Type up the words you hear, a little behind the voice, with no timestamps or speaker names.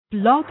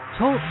Blog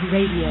Talk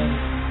Radio.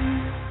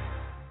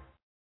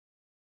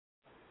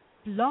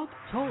 Blog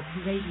Talk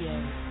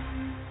Radio.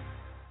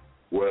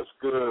 What's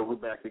good? We're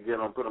back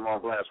again on Put 'em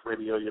on Blast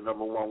Radio, your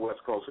number one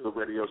West Coast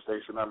radio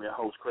station. I'm your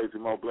host, Crazy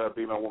Mo Blood,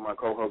 being on with my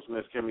co-host,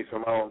 Miss Kimmy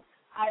Simone.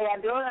 How y'all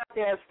doing out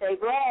there? Stay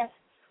blessed.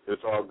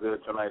 It's all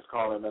good. Tonight's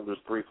calling number is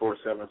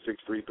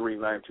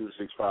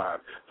 347-633-9265,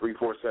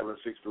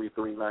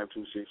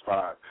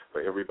 347-633-9265.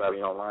 For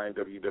everybody online,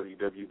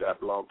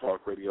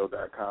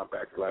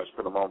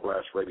 www.blogtalkradio.com/Put 'em on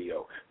Blast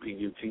Radio,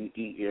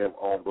 PUTEM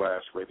on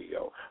Blast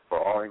Radio. For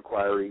all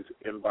inquiries,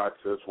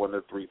 inbox us 1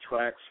 to 3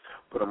 tracks,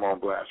 Put 'em on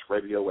Blast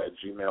Radio at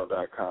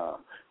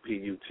gmail.com,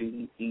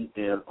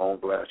 PUTEM on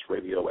Blast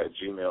Radio at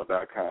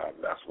gmail.com.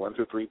 That's 1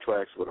 to 3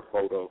 tracks with a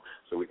photo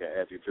so we can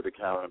add you to the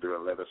calendar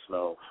and let us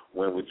know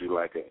when would you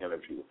like an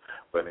interview.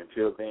 But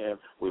until then,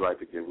 we like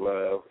to give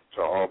love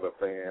to all the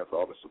fans,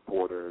 all the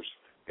supporters,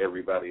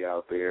 everybody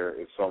out there.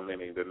 It's so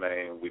many to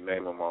name. We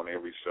name them on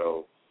every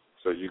show,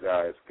 so you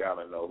guys got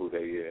to know who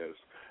they is.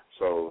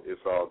 So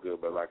it's all good.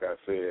 But like I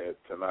said,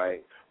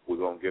 tonight we're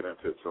going to get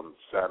into some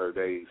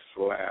Saturday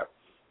slap,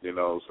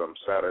 some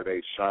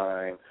Saturday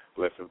shine,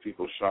 let some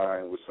people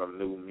shine with some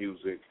new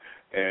music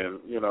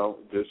and,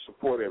 just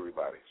support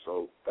everybody.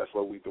 So that's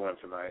what we're doing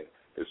tonight,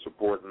 is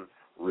supporting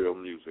real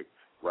music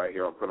right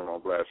here on Put 'em on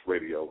Blast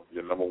Radio,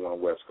 your number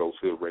one West Coast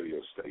Hill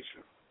radio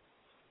station.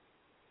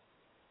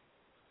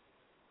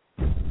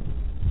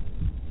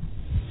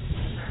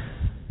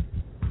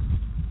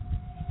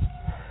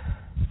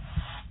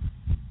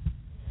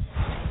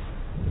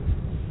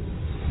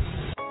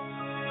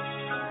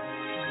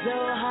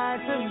 So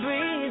hard to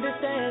breathe, they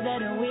say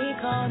that we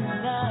call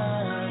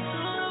love.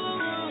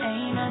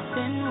 Ain't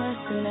nothing worse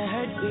than the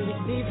hurt we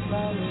receive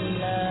from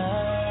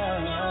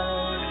love.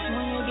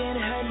 When you get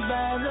hurt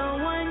by the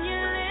one you're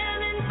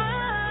living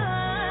for,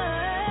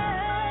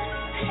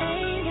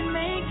 pain can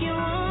make you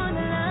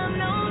wanna love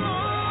no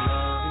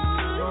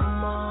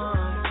more.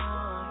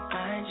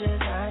 I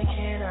just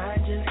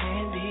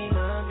can't be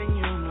loving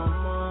you no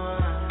more.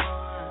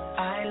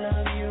 I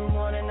love you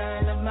more than I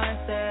love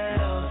myself.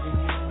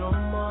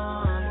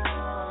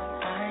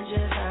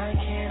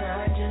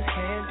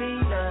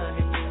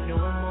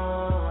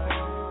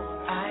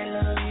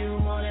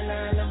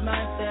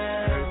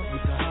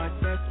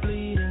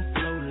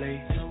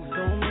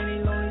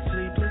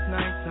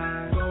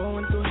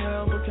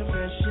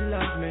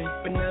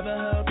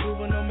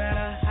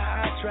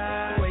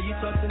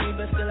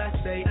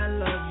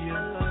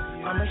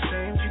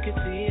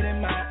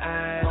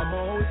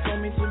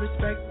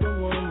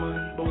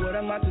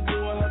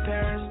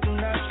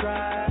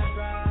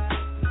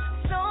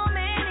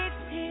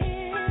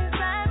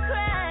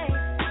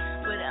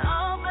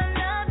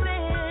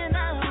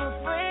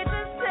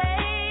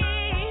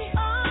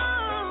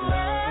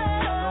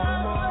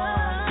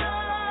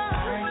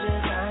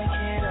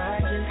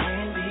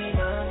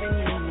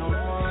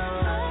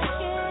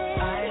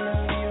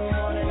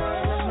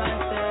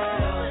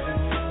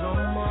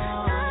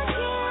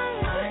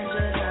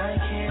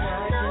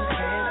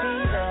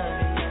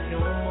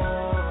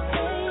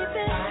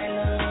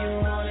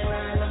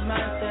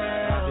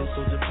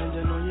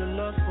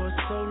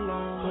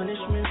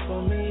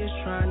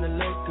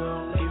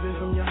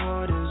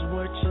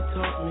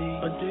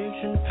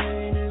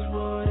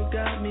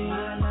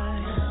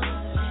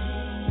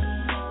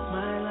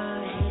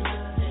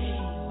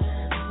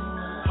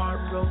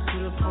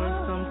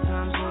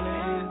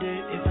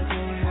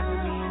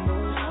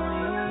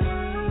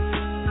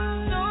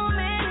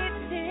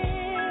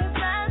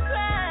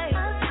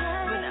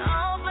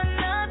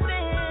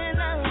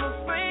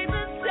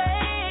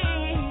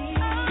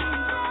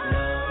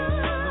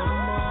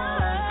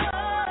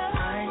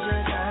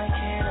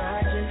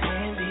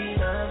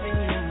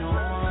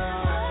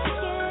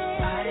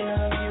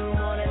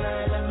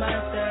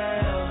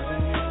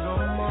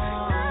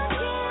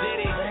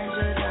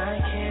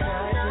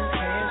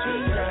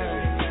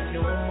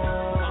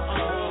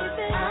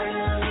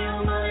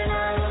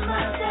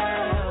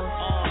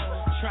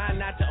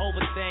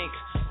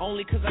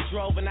 Cause I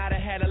drove and I'd have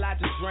had a lot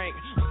to drink.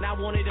 When I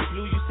wanted it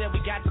blue, you said we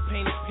got to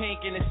paint it pink.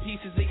 And the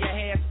pieces of your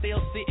hair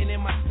still sitting in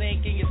my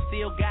sink. And you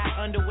still got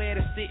underwear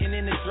that's sitting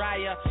in the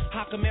dryer.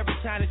 How come every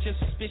time that you're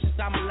suspicious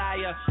I'm a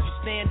liar? You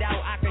stand out,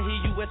 I can hear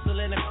you whistle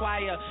in the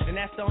choir. And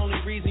that's the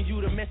only reason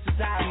you the missus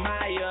I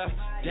admire.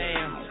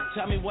 Damn,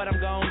 tell me what I'm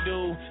gonna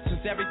do,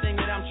 since everything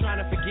that I'm trying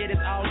to forget is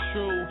all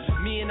true.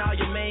 Me and all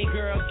your main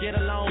girls get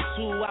along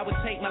too. I would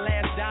take my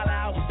last dollar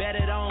out and bet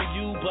it on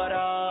you. But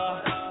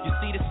you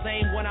see the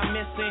same one I'm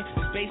missing.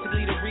 It's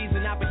basically the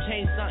reason I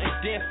became something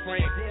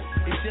different.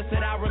 It's just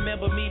that I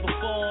remember me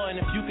before, and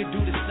if you could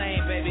do the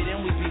same, baby,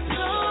 then we'd be for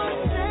sure.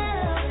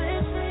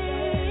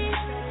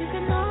 You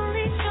can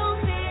only show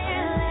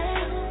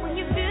feeling when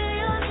you feel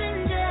yours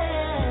in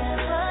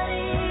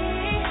jeopardy.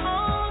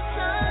 Hold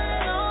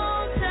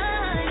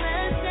time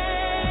and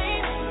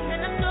stay, and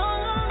I'm no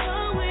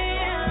longer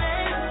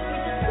willing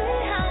to see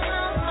how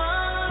my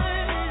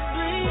heart is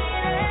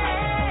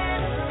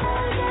bleeding. I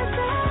just can't be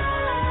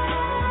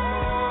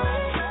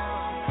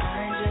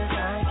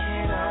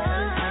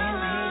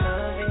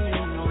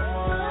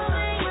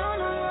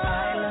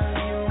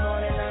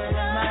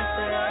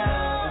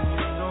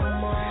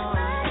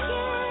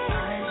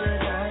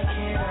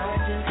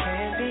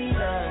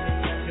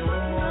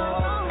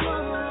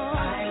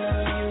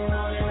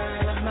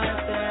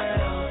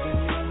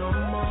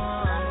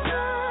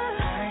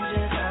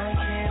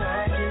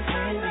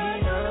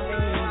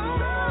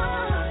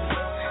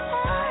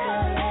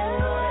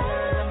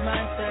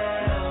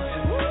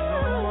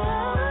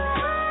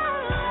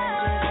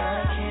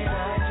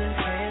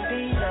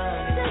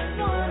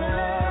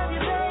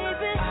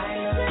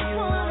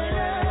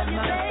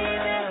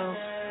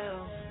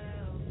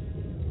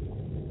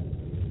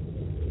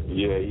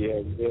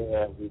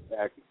We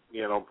back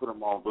again on Put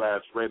 'em on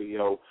Blast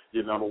Radio,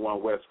 your number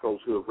one West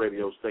Coast Hood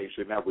radio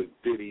station. That was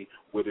Diddy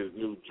with his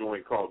new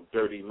joint called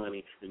Dirty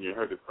Money, and you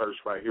heard it first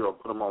right here on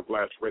Put 'em on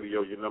Blast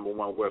Radio, your number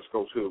one West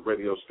Coast Hood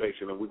radio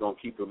station, and we're going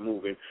to keep it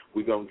moving.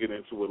 We're going to get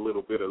into a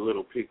little bit of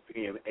Little Pig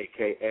Pen,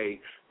 a.k.a.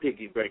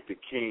 Piggy Bank the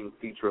King,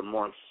 featuring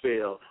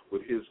Marcel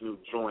with his new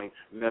joint,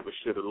 Never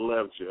Shoulda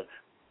Loved You.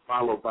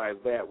 Followed by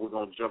that, we're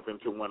going to jump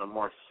into one of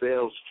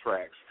Marcel's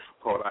tracks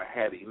called I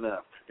Had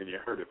Enough. And you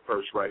heard it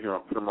first right here on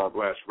Put 'em on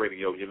Blast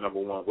Radio, your number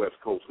one West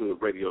Coast Hood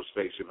radio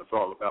station. It's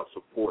all about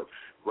support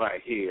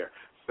right here,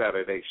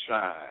 Saturday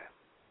Shine.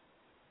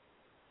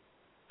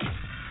 I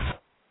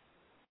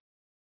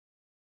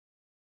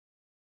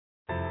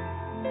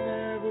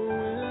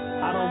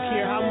don't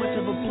care how much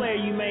of a player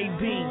you may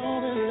be,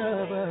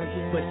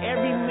 but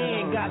every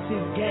man got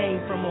his game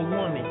from a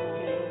woman.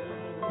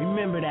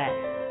 Remember that.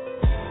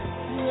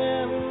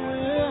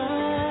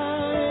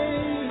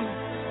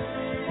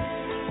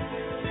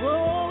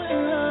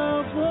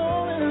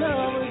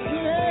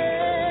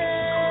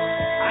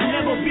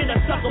 Been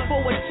a sucker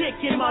for a chick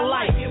in my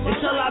life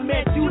until I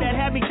met you that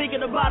had me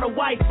thinking about a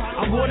wife.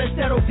 I wanna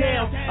settle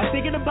down, I'm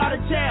thinking about a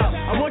child.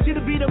 I want you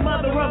to be the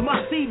mother of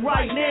my seed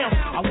right now.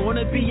 I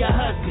wanna be your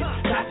husband,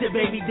 not your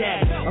baby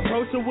daddy.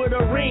 Approach her with a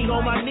ring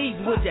on my knees,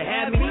 would you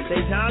have me?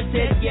 They John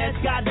said yes,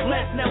 God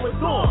bless, now it's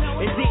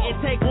gone. It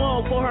didn't take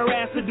long for her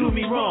ass to do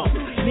me wrong.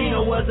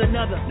 Nina was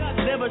another,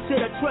 never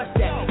should've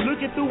trusted that.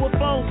 Looking through a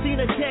phone,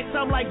 seen a text,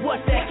 I'm like,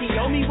 what's that?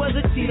 Kiyomi was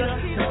a cheater,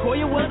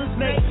 Sequoia was a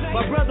snake.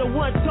 My brother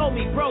once told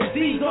me, bro,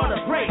 these are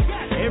the breaks.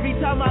 Every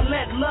time I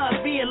let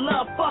love be in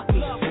love, fuck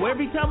me. So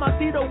every time I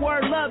see the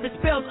word love, it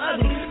spells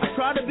ugly. I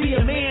try to be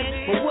a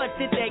man, but what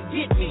did that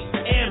get me?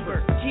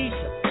 Amber,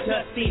 Keisha,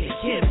 Justine, and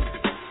Kim.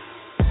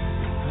 I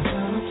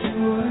thought you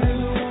were the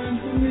one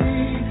for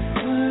me,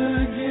 but I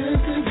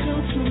guess it's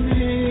just for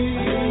me. I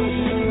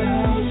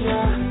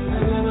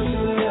never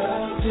should've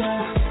loved ya.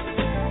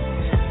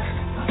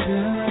 I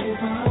feel like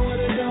if I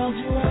would've dumped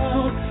you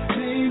out,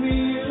 maybe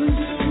you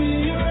should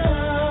be around.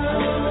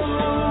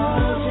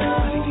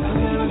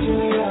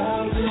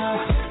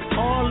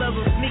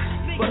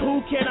 But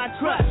who can I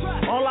trust?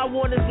 All I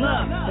want is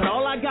love, but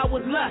all I got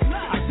was lust.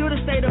 I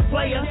should've stayed a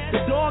player,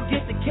 the dog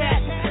gets the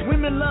cat.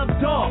 Women love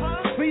dogs,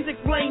 please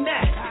explain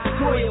that.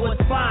 Toya was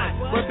fine,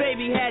 but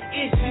baby had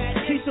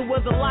issues. Keisha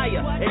was a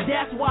liar, and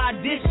that's why I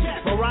ditched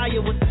you.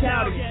 Mariah was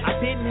childish, I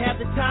didn't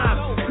have the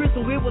time.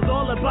 Crystal, it was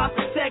all about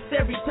the sex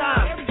every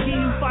time. Can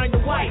you find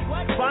a wife?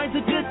 Finds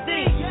a good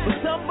thing, but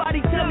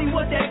somebody tell me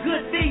what that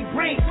good thing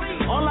brings.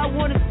 All I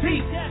want is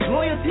peace,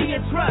 loyalty,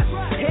 and trust.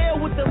 Hell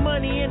with the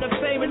money and the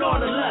fame and all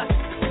the lust.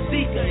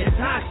 Zika and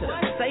Tasha,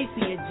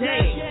 Stacy and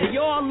Jane, they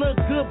all look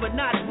good, but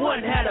not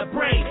one had a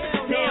brain.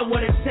 Damn,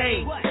 what a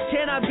shame.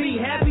 Can I be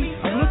happy?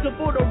 I'm looking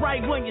for the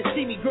right one. You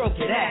see me, girl,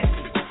 get at me.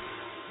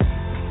 I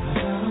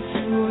thought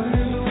you were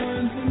the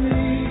one for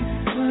me,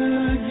 but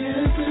I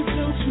guess it's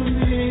just for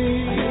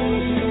me.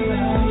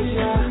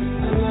 I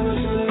never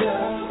should've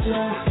loved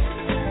ya.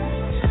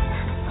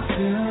 I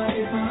feel like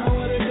if I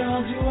would've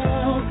dumped you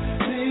out,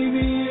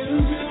 maybe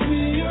you should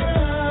be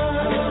around.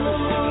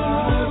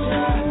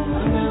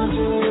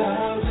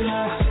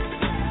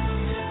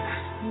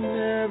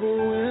 Never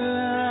will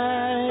I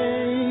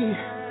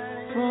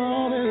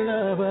fall in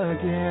love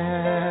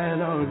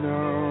again, oh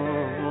no.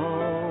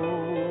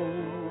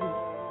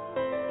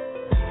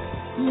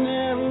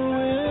 Never will I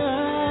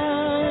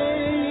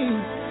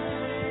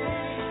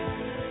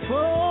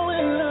fall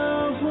in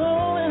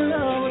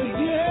love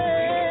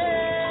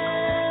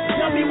again.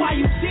 Tell me why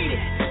you cheated,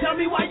 tell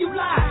me why you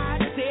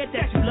lied. You said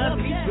that you love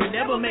me, you'll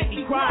never make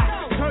me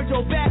cry. Turned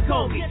your back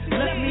on me,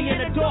 left me in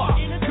the dark.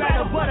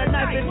 Grabbed a butter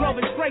knife and drove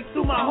it straight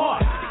through my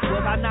heart.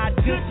 Was I not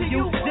good to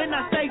you? Didn't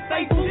I stay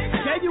faithful?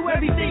 Gave you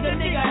everything a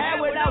nigga had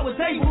when I was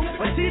able.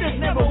 But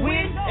cheaters never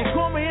win, and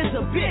karma is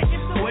a bitch.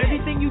 So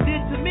everything you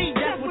did to me,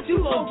 that's what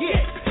you gon' get.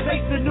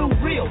 Face the new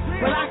real,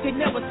 but I can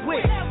never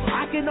switch.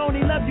 I can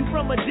only love you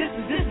from a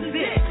distance, this is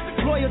it.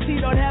 Loyalty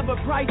don't have a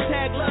price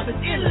tag, love is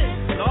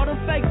endless. And all them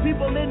fake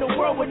people in the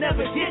world will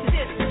never get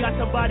this. You got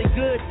somebody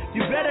good,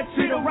 you better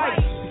treat her right.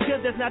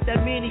 Because there's not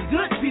that many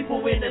good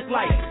people in this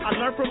life. I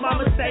learned from my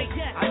mistakes,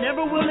 I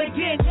never will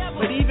again.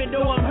 But even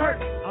though I'm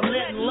hurt, I'm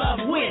letting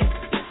love win. I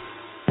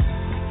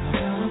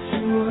thought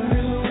you were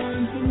the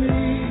one for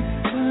me,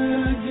 but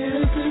I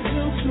guess it's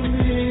just for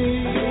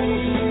me. I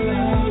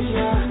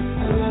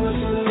never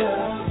should've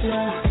loved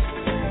ya.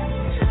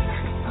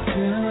 I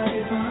feel like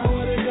if I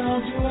would've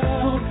dumped you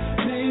out,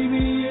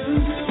 maybe you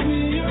should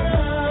be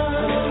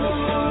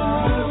around. I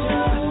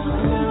never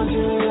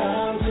should've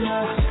loved ya.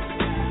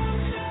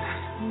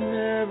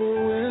 Never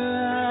will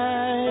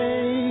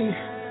I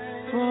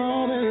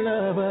fall in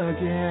love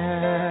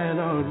again.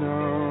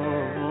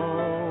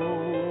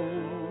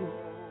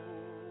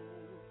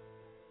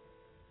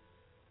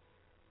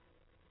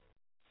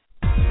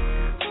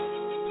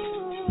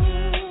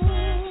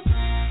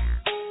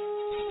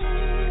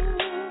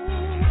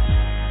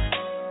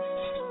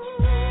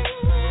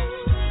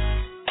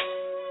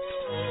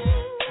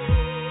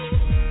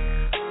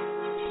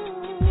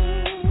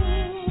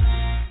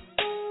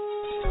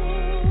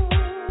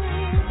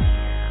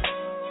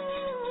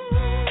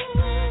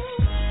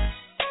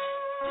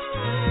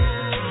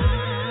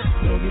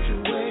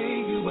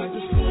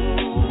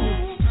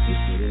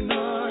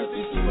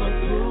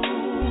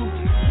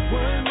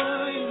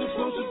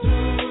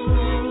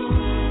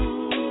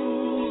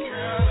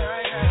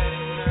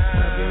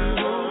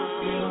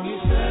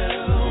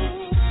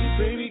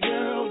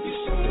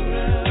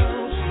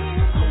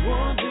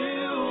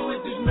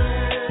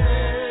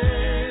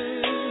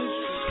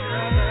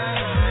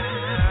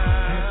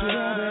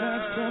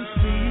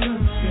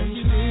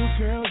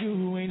 girl,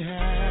 you ain't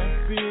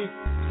happy.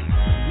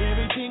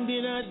 Everything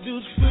that I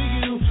do's for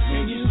you,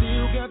 and you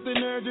still got the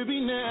nerve to be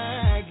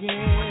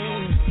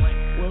nagging.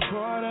 What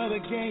part of the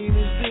game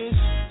is this?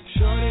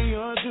 Shorty,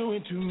 you're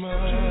doing too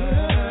much.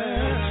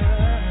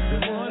 The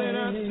more that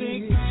I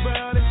think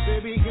about it,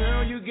 baby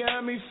girl, you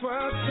got me fucked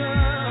up.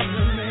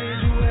 I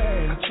made you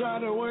wait. I try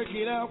to work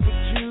it out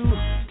with you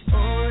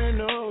over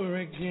and over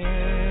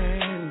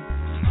again.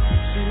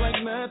 Seems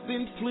like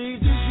nothing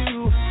pleases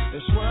you.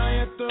 That's why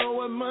I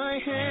throw up my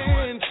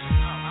hands.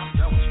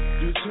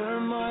 You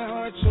turn my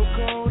heart so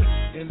cold,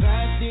 and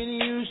that didn't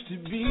used to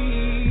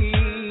be.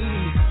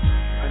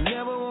 I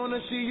never wanna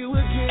see you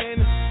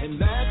again,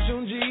 and that's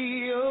on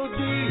G.O.D.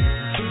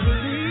 To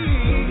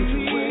believe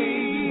me.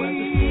 You act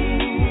a fool.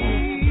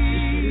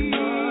 It's getting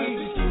hard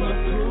to see my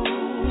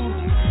proof.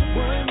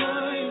 What am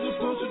I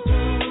supposed to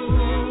do?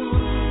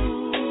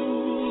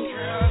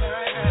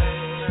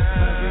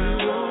 How can you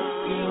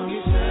walk in on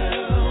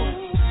yourself?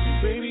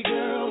 Baby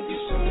girl,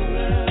 get something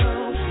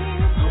else.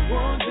 I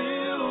won't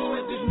deal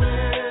with this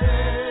mess.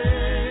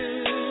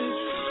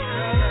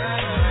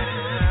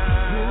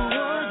 Who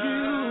are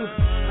you?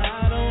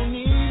 I don't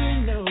even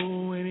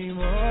know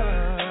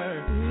anymore.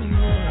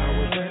 I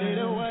was ready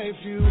to wife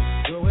you,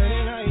 go ahead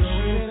and ice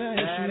you,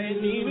 that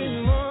and even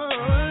more.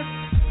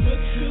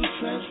 But you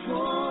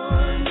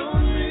transformed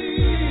on me.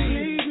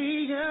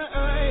 Baby,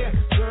 I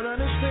don't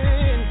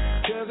understand,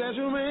 'cause as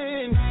a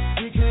man,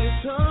 we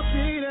can't talk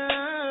it out.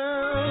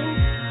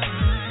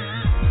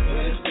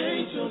 But it's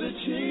day so to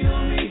cheat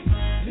on me.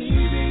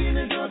 Leave me in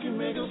the dark and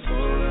make a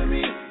fool of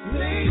me.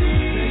 Lady,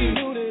 you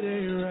know that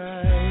ain't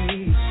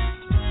right.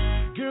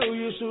 Girl,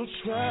 you're so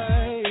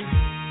tried.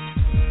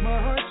 My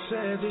heart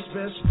says it's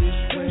best this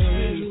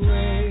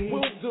way.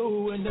 We'll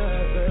go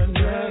another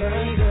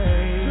night.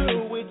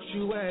 Girl, with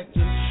you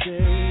acting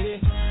shady.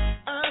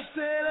 I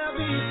said I'll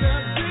be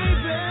that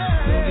baby.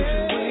 Don't get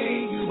your way,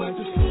 you act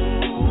a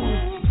fool.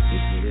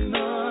 It's getting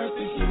hard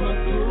to see my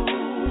proof.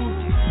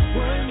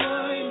 What am I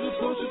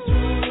supposed to do?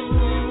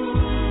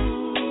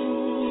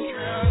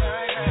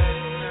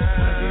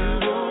 How can you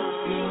walk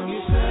in on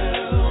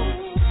yourself?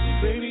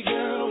 Baby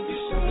girl,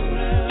 get something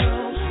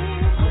else.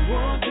 I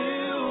won't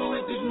deal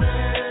with this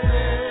mess.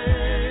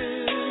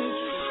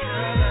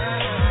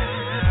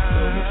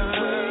 Don't get your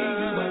way,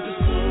 you act a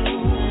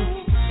fool.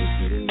 It's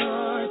getting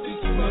hard to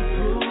see my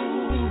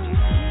proof.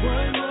 What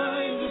am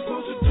I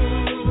supposed to do?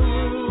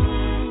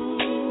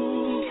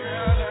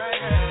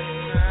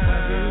 How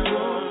can you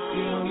walk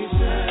in on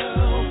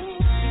yourself?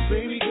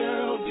 Baby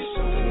girl, get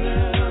something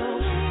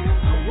else.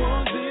 I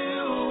won't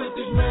deal with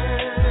this mess.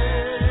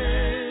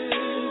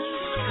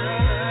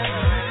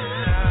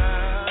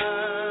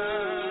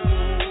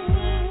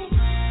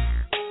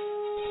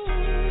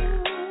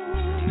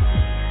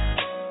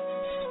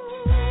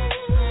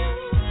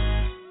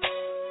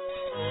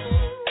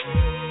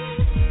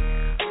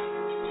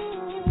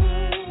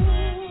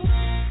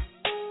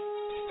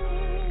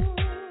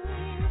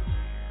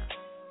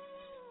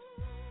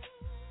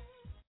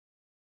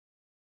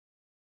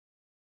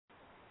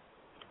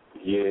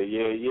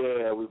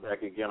 Yeah. We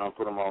back again on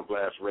Put 'em on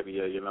Blast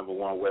Radio, your number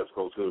one West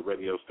Coast Hood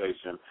radio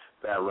station.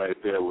 That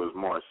right there was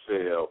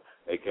Marcel,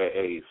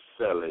 a.k.a.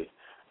 Selly,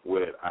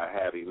 with I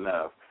Had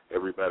Enough.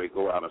 Everybody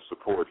go out and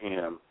support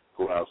him.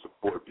 Go out and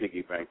support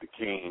Piggy Bank the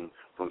King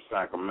from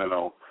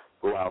Sacramento.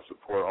 Go out and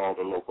support all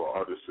the local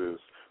artists.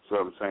 So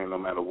I'm saying no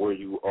matter where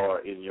you are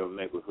in your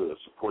neighborhood,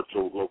 support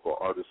your local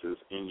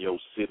artists in your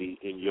city,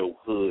 in your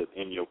hood,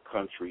 in your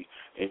country,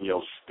 in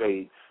your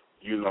state.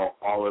 You know,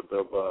 all of the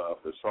above.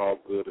 It's all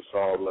good. It's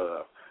all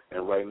love.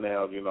 And right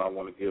now, you know, I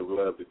want to give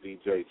love to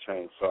DJ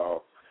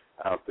Chainsaw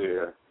out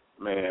there.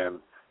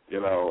 Man, you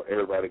know,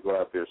 everybody go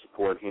out there,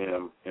 support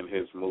him in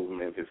his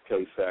movement, his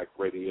KSAC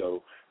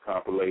radio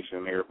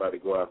compilation. Everybody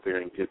go out there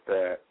and get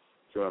that.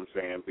 You know what I'm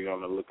saying? Be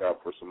on the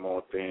lookout for some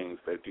more things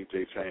that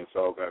DJ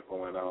Chainsaw got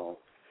going on.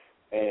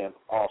 And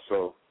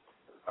also,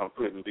 I'm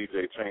putting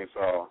DJ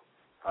Chainsaw,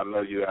 I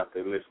know you out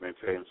there listening,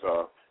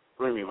 Chainsaw,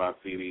 bring me my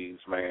CDs,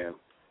 man.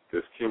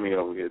 Just Kimmy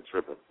over here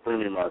tripping. Bring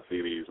me my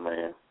CDs,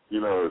 man.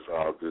 You know it's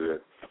all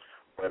good.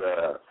 But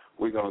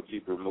we're going to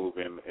keep it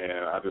moving,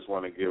 and I just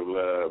want to give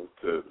love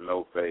to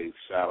No Face,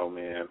 Shadow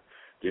Man.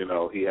 You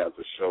know, he has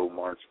a show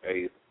March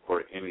 8th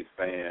for any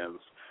fans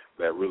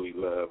that really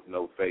love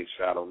No Face,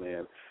 Shadow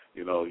Man.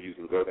 You know, you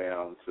can go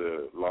down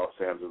to Los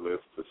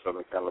Angeles, to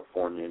Southern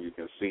California, and you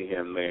can see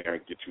him there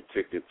and get you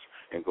tickets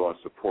and go and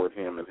support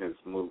him and his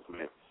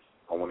movement.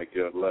 I want to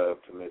give love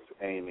to Miss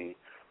Amy.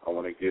 I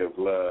want to give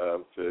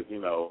love to, you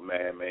know,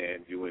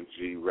 Madman,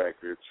 UNG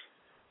Records,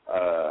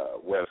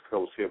 West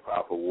Coast Hip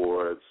Hop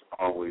Awards,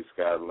 Always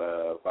Got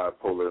Love,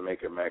 Bipolar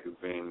Naked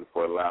Magazine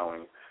for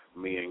allowing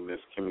me and Miss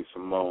Kimmy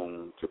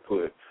Simone to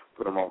put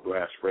them on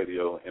Blast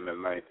Radio in the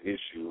 9th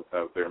issue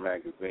of their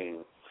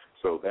magazine.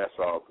 So that's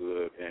all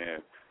good.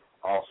 And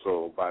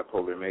also,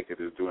 Bipolar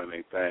Naked is doing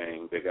their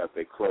thing. They got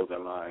their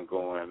clothing line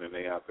going, and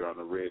they out there on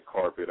the red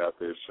carpet out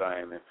there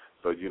shining.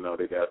 So, you know,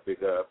 they got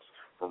big ups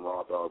from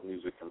Raw Dog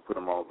Music and put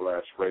them on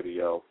Blast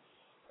Radio.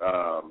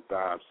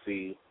 Don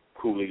C.,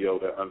 Coolio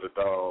the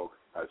Underdog,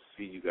 I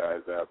see you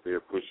guys out there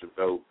pushing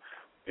dope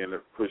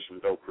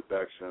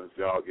productions.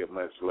 Y'all get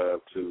much love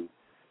too.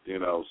 You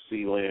know,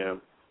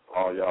 C-Lim,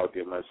 all y'all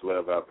get much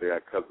love out there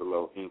at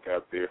Cuzzalo Inc.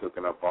 out there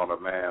hooking up all the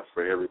masks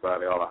for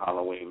everybody, all the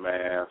Halloween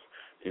masks,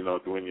 you know,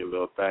 doing your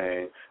little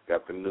thing.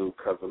 Got the new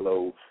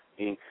Cuzzalo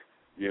Inc.,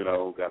 you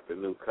know, got the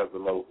new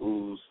Cuzzalo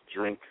Ooze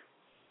drink.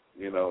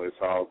 You know, it's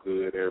all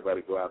good.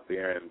 Everybody go out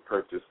there and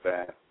purchase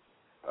that.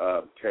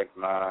 Tech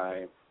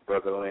Nine,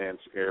 Brother Lynch,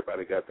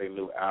 everybody got their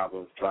new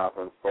albums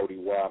dropping, 40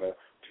 Water,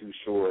 Too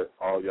Short.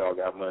 All y'all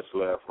got much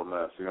love from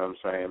us. You know what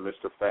I'm saying?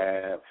 Mr.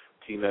 Fab,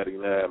 T-Nutty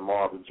Nut,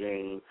 Marvin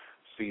Jean,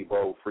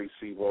 Sebo, Free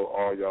Sebo,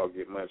 all y'all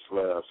get much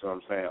love. So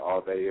I'm saying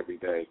all day, every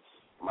day.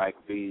 Mike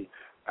V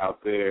out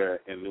there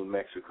in New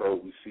Mexico,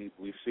 we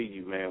see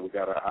you, man. We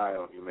got our eye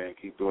on you, man.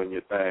 Keep doing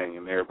your thing.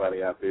 And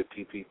everybody out there,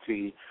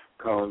 TPT,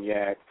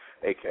 Cognac,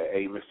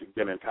 a.k.a. Mr.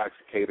 Get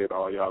Intoxicated,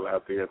 all y'all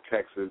out there in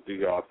Texas, do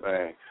y'all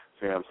thing.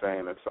 See what I'm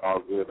saying? It's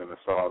all good and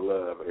it's all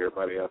love.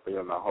 Everybody out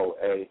there in the whole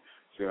A,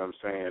 see what I'm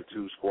saying?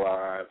 2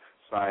 Squad,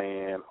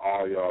 Cyan,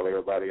 all y'all,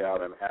 everybody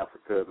out in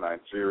Africa,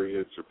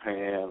 Nigeria,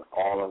 Japan,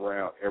 all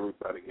around,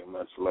 everybody get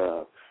much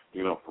love.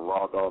 You know, from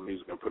Raw Dog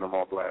Music and Put 'em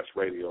on Blast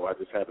Radio. I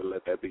just had to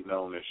let that be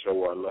known and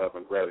show our love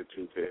and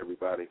gratitude to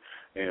everybody.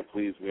 And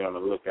please be on the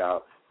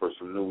lookout for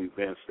some new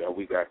events that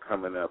we got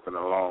coming up in the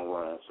long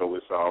run. So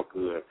it's all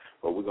good.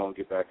 But we're going to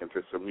get back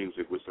into some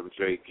music with some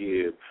Jay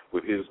Gibb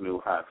with his new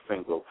hot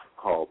single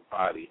called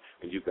Body.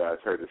 And you guys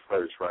heard it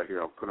first right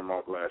here on Put 'em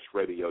on Blast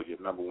Radio, your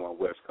number one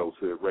West Coast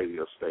Hood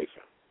radio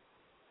station.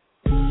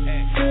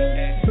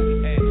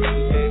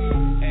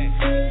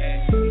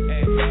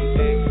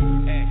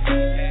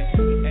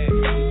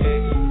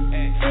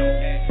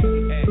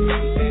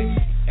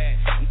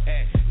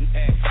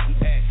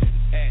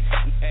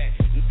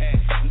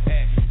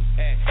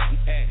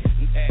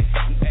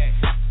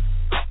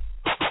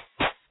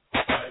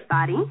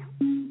 Body,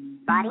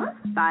 body,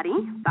 body,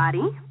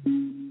 body,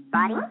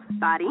 body,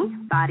 body,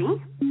 body,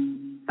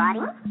 body,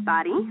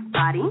 body,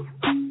 body,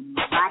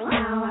 body,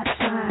 now I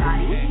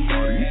body,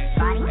 body,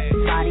 body,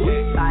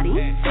 body, body,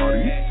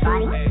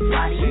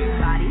 body,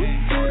 body,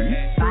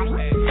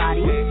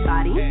 body, body,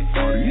 body,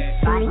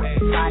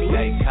 body.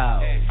 Hey,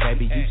 Cole,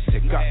 baby, you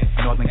sick up.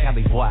 Northern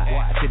Cali boy,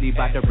 city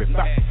by the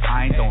river.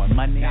 I ain't throwing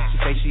money. She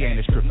say she ain't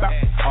a stripper.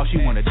 All she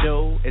wanna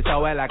do is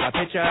throw it like a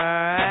picture.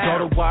 Go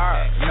to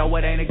work, no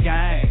it ain't a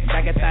game.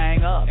 Back a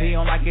thing up, he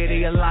don't like it,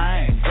 he a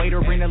lame.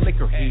 Waiter bring the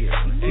liquor here,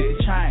 keep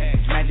the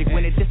change. Magic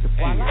when it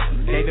disappears.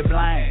 David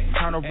Blaine,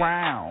 turn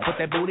around, put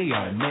that booty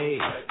on me.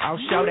 I'll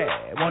show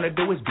that, wanna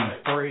do is be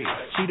free.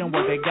 She done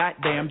work that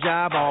goddamn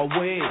job all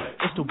week.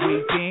 It's the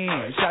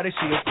weekend, shout it,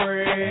 she a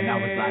freak. And I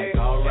was like,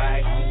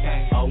 alright,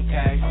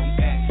 okay,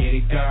 get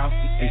it girl,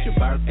 it's your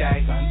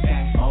birthday.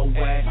 Oh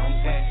wait,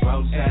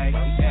 rose,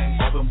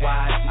 open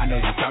wide, I know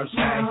you're thirsty.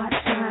 Body,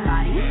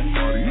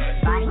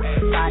 body,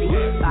 body,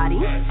 body, body, body,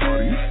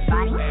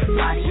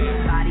 body,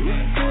 body,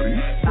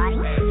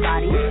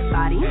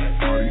 body, body, body,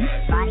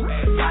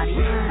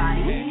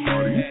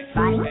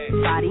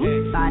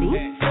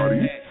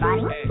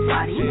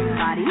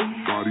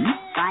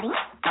 body, body,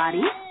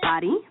 body, body,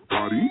 body,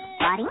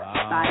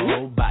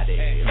 Oh, body,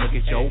 look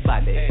at your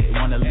body.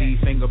 Wanna leave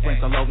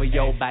fingerprints all over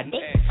your body.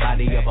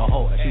 Body of a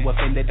horse, you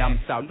offended, I'm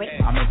sorry.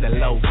 I'm at the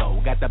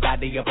logo, got the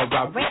body of a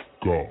Rari.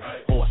 Go.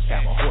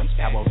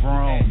 Horsepower,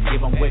 vroom.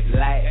 Give them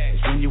whiplash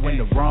when you in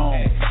the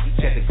room.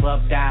 Shut the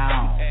club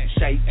down,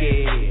 shake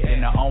it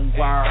in her own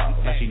world.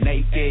 Like she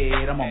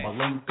naked, I'm on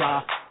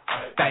Malinka.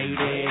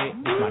 Faded,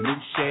 it's my new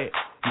shit.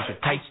 You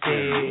should taste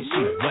it,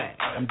 she wet.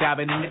 I'm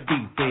diving in the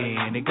deep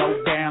end. It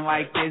go down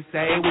like this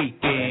a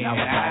weekend. I was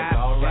like,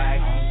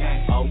 alright,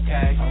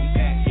 okay,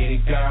 get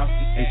it girl,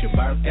 it's your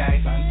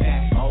birthday.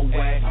 Oh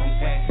wait,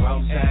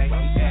 rose,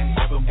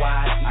 open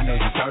wide, I know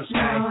you're thirsty.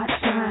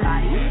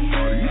 body,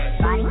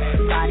 body,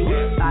 body,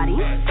 body,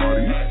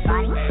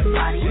 body, body,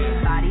 body,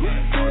 body, body, body,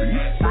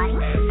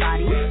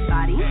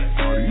 body, body,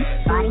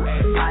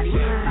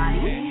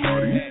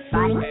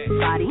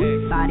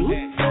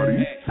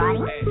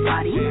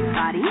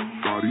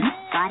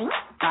 body,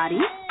 body, body,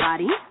 body,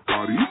 body,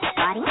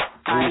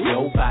 Move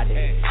your body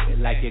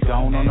like you're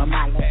going on a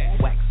mile.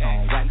 Wax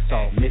on,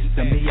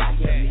 Mr.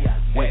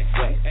 Miyagi. Wet,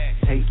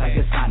 taste like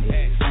a Sonic.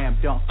 Slam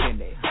dunk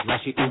in it,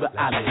 like she threw the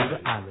alley.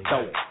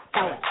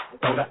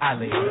 Throw the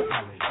alley.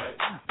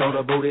 Throw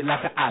the booty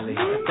like an alley.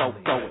 Throw it.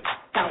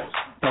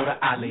 Throw the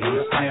alley.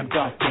 Slam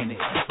dunk in it,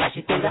 like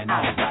she threw the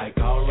alley. Like,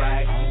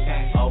 alright,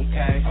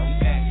 okay,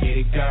 get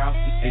it girl,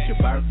 it's your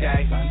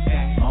birthday.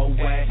 Oh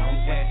wait,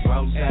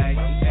 rose,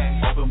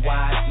 open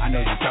wide, I know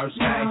you're thirsty.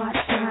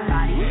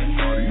 body,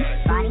 body,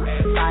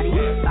 body,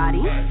 body, body, body,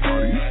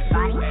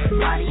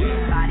 body,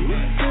 body, body,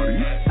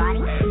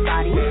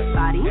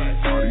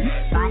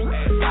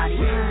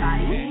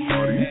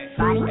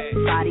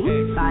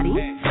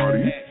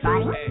 body, body,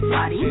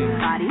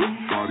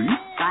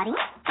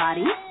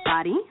 body,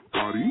 body,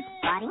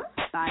 body,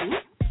 body,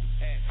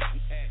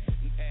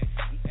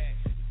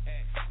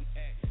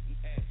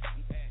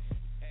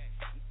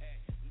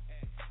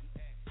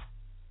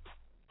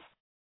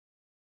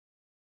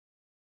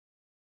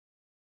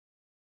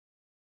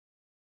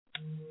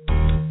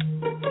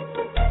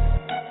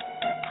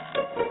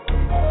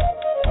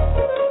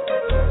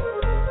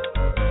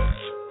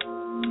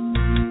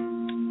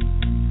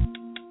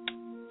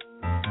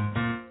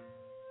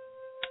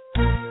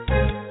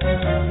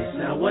 It's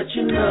not what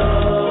you know,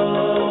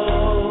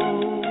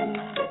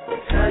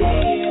 it's how you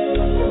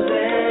use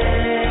it.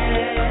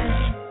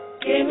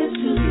 Game is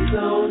to be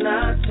told,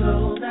 not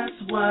told. That's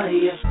why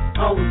you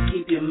always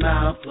keep your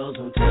mouth closed.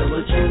 Don't tell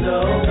what you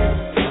know,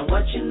 not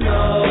what you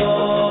know.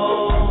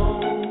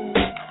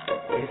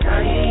 It's how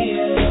you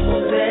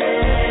use it.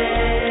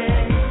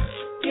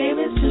 Game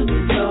is to be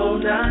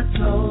told, not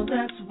told.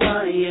 That's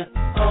why you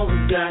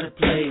always gotta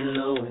play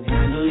low and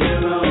handle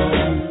your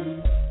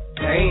own.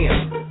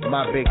 Damn,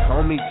 my big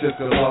homie took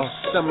a loss.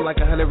 Something like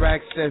 100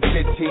 racks and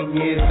 15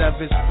 years of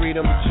his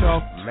freedom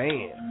chalk.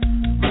 Man,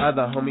 my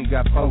other homie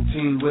got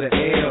 14 with an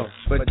L,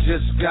 but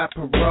just got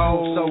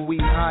parole, so we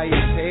high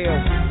as hell.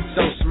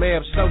 So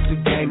smell, soak the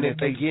game that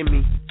they give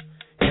me,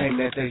 game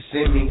that they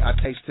send me. I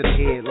taste to the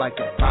head like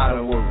a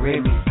bottle of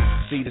Remy.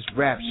 See, this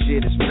rap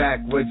shit is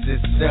backwards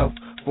itself.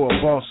 For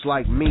a boss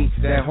like me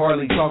that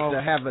hardly talks,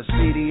 to have a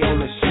CD on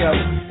the shelf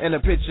and a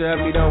picture of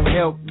me don't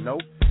help.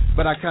 Nope.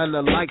 But I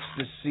kinda likes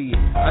to see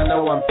it. I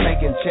know I'm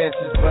taking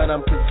chances, but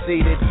I'm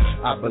conceited.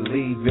 I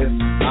believe if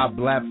I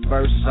blap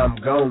first, I'm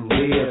gon'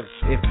 live.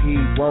 If he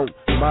want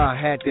my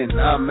hat, then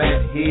I'm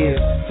at his.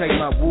 Take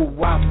my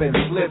woo-wop and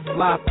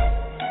flip-flop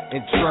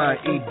and try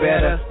and eat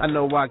better. I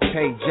know I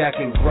can't jack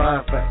and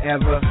grind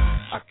forever.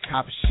 I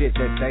cop shit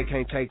that they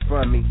can't take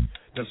from me.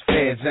 Those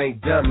feds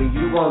ain't dummy.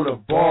 You on the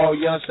ball,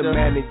 youngster,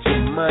 manage your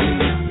money.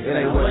 It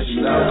ain't what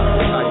you know,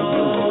 it's how you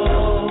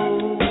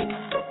use it.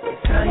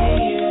 It's how you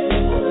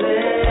use it.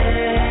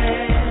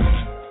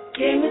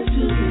 Game is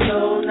to be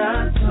told,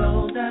 not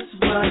told. That's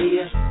why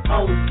you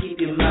always keep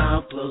your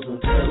mouth closed.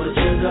 Don't tell what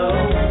you know,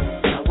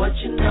 not what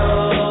you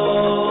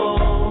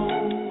know.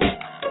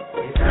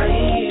 It's how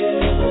you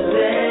use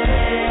it.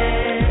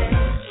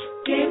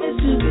 Game is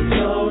to be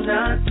told,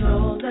 not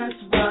told. That's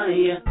why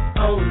you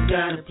always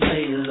gotta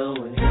play low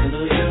and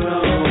handle your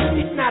own.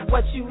 It's not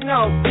what you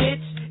know,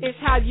 bitch. It's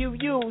how you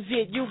use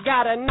it. You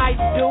got a nice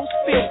deuce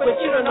fit,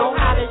 but you don't know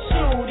how to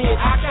shoot it.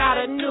 I got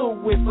a new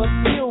whip, a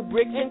few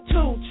bricks and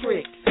 2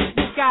 tricks.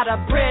 You got a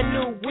brand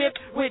new whip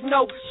with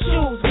no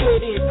shoes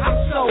with it.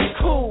 I'm so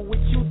cool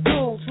with you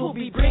dudes who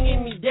be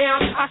bringing me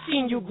down. I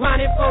seen you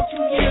grinding for 2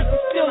 years and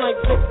still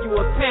ain't flipped you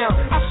a pound.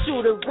 I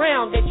shoot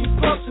around at you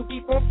punks who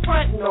keep on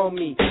fronting on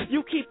me.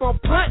 You keep on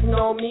punting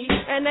on me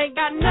and ain't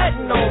got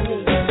nothing on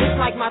me. It's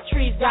like my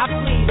trees got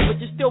fleas,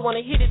 but you still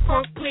wanna hit it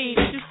funk please.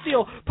 You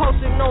still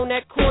posting on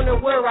that corner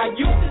where I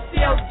used to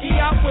sell G.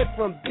 I went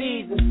from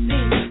B's and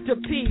C's to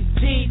P's,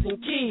 G's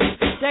and keys.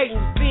 Dating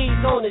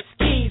V's on the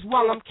skis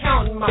while I'm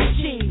counting my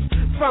cheese.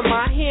 From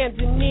my hands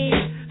and knees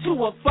to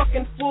a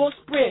fucking full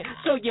sprint.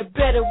 So you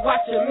better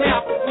watch your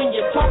mouth when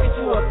you're talking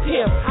to a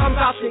pimp. I'm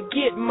about to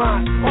get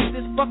mine off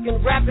this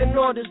fucking rapping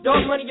or this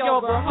dope money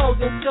over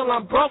hoes until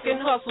I'm broken.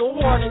 Hustle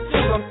hard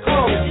until I'm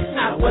cold. It's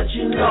not what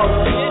you know,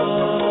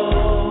 bitch.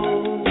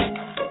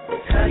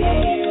 It's how you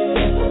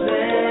use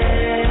it.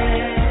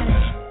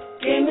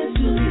 Game is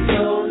to be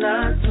told,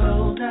 not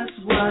told. That's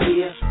why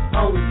you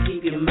always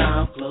keep your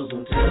mouth closed.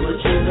 Don't tell what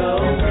you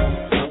know,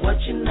 not what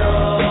you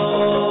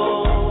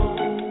know.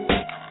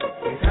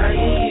 It's how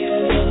you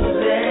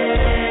use it.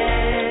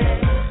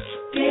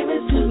 Game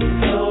is to be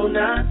told,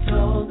 not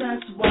told.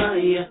 That's why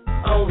you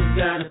always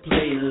gotta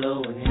play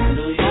low and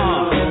handle your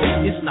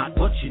own. It's not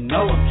what you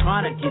know, I'm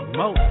trying to get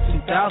more.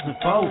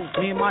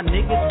 2004, me and my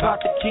niggas about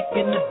to kick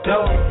in the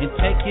door and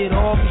take it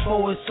all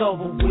before it's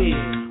over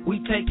with. We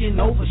taking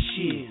over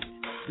shit.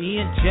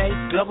 E&J,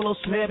 Double O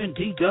Smith and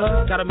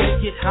D-Dub, gotta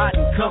make it hot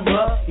and come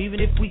up. Even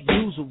if we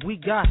use what we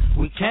got,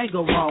 we can't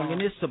go wrong.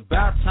 And it's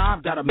about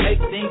time, gotta make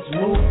things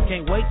move.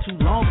 Can't wait too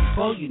long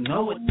before you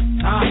know it.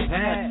 Time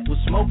passed, we're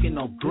smoking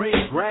on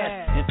green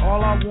grass, and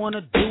all I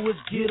wanna do is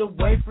get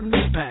away from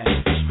this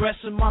pain.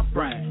 Stressing my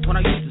brain, when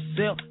I used to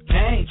sell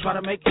cane, try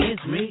to make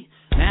ends meet.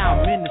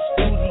 Now I'm in the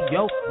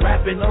studio,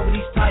 rapping over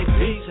these type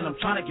beats, and I'm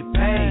trying to get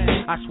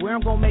paid. I swear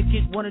I'm gonna make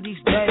it one of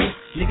these days.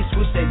 Niggas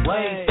switch their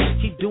ways,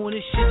 keep doing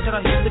this shit till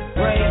I hit the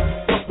grave.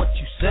 Fuck what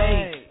you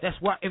say, that's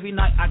why every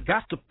night I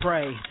got to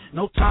pray.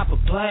 No time for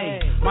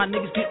play, my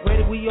niggas get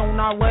ready, we on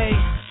our way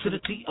to the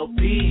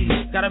T.O.P.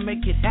 Gotta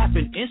make it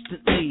happen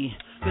instantly,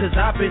 cause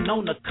I've been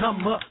on the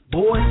come up,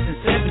 boy,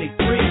 since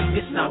 73.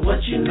 It's not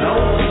what you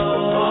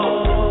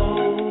know,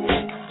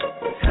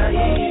 it's how you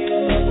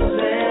use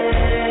it.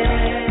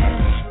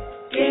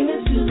 Game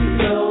is to be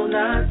told,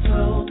 not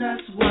told.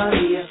 That's why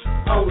you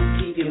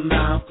always keep your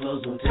mouth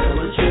closed. Don't tell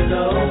what you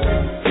know,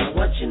 not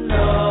what you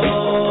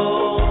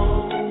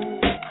know.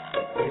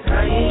 It's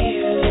how you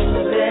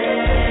use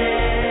it.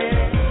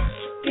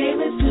 Game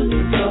is to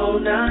be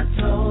told, not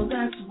told.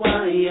 That's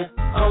why you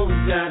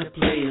always gotta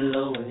play it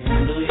low and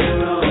handle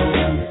your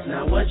own. It's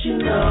not what you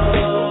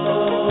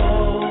know,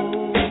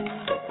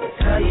 it's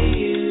how you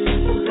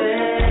use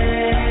it.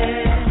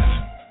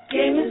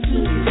 Game is to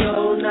be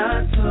told,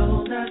 not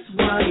told. That's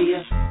why you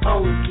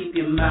always keep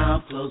your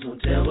mouth closed. Don't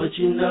tell what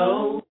you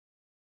know.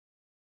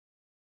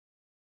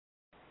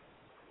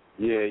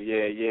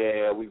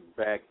 Yeah. We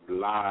back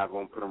live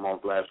on Put 'em on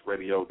Blast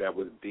Radio. That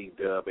was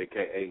D-Dub,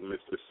 a.k.a.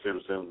 Mr.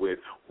 Simpson with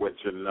What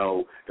You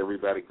Know.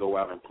 Everybody go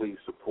out and please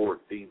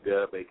support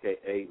D-Dub,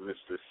 a.k.a.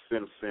 Mr.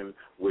 Simpson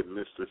with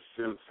Mr.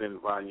 Simpson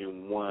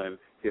Volume 1,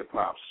 Hip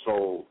Hop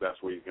Soul.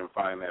 That's where you can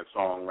find that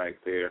song right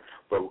there.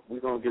 But we're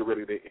going to get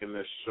ready to end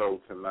this show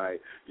tonight,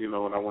 and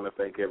I want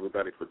to thank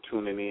everybody for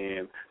tuning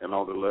in and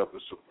all the love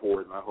and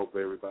support, and I hope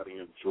everybody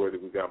enjoyed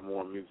it. We got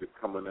more music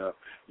coming up,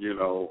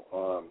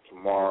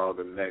 tomorrow,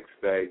 the next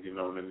day, in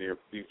the near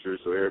future,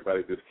 so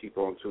everybody just keep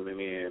on tuning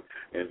in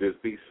and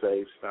just be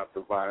safe, stop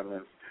the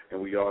violence,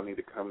 and we all need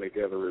to come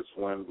together as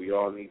one. We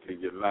all need to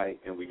unite,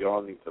 and we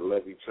all need to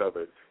love each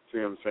other. See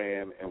what I'm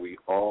saying? And we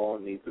all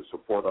need to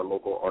support our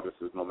local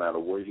artists no matter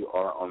where you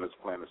are on this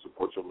planet.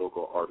 Support your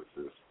local artists.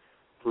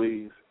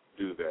 Please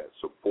do that.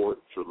 Support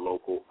your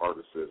local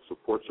artists.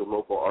 Support your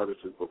local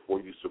artists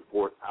before you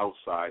support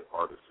outside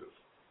artists.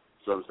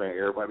 So I'm saying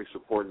everybody's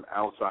supporting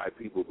outside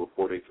people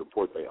before they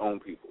support their own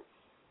people.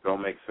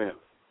 Don't make sense.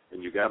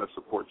 And you got to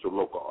support your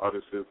local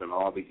artists and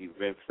all the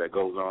events that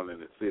goes on in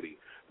the city.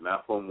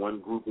 Not from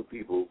one group of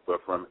people, but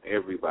from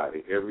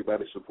everybody.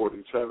 Everybody support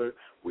each other.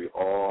 We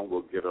all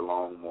will get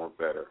along more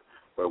better.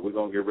 But we're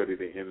going to get ready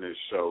to end this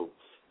show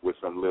with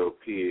some Lil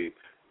Pig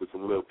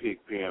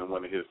playing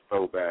one of his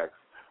throwbacks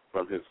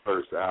from his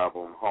first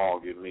album,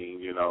 Hog and Me,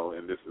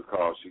 and this is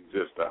called She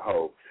Just a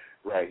Hoe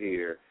right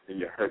here. And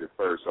you heard it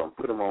first on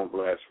Put 'em on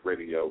Blast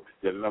Radio,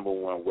 your number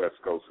one West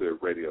Coast Hood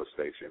radio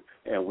station.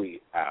 And we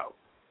out.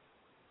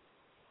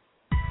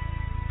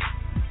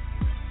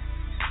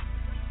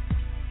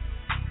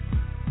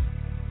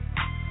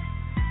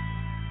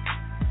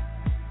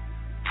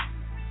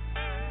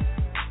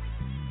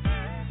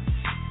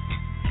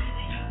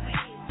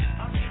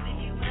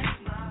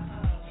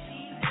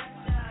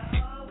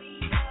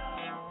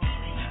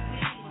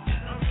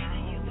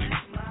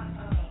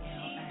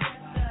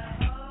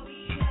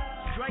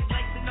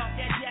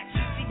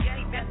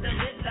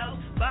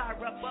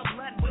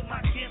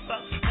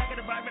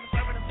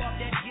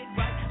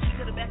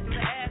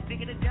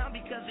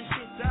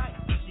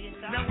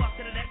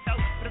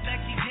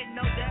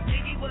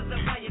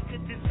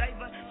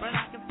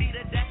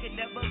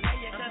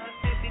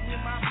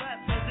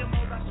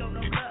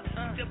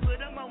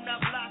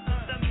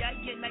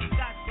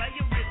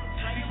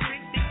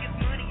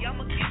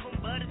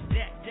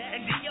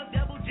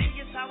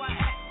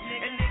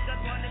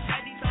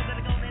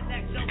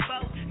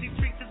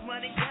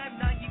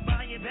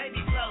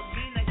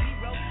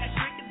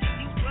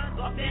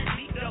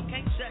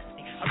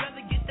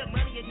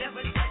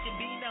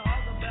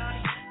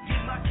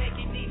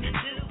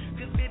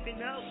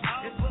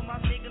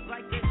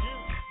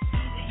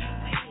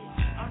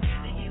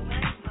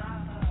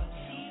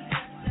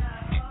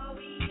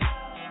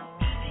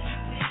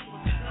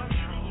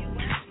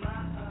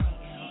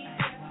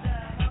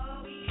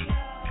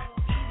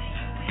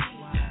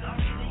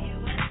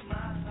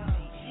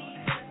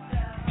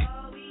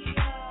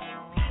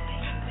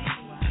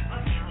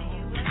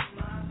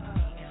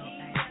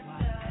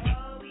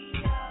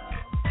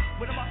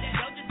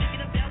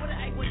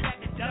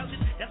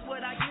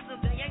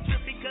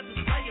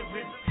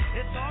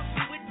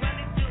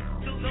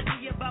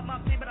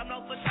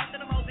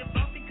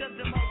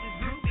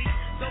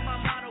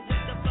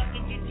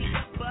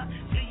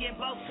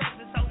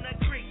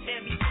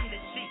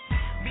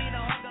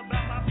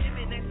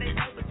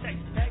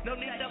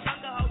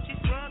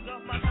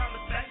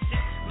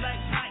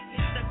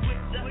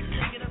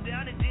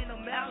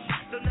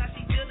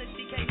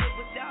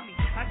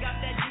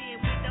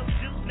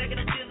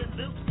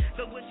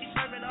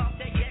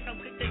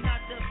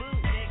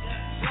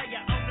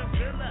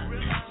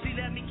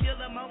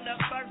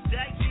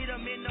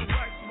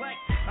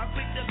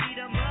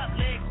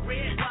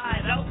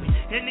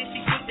 And then she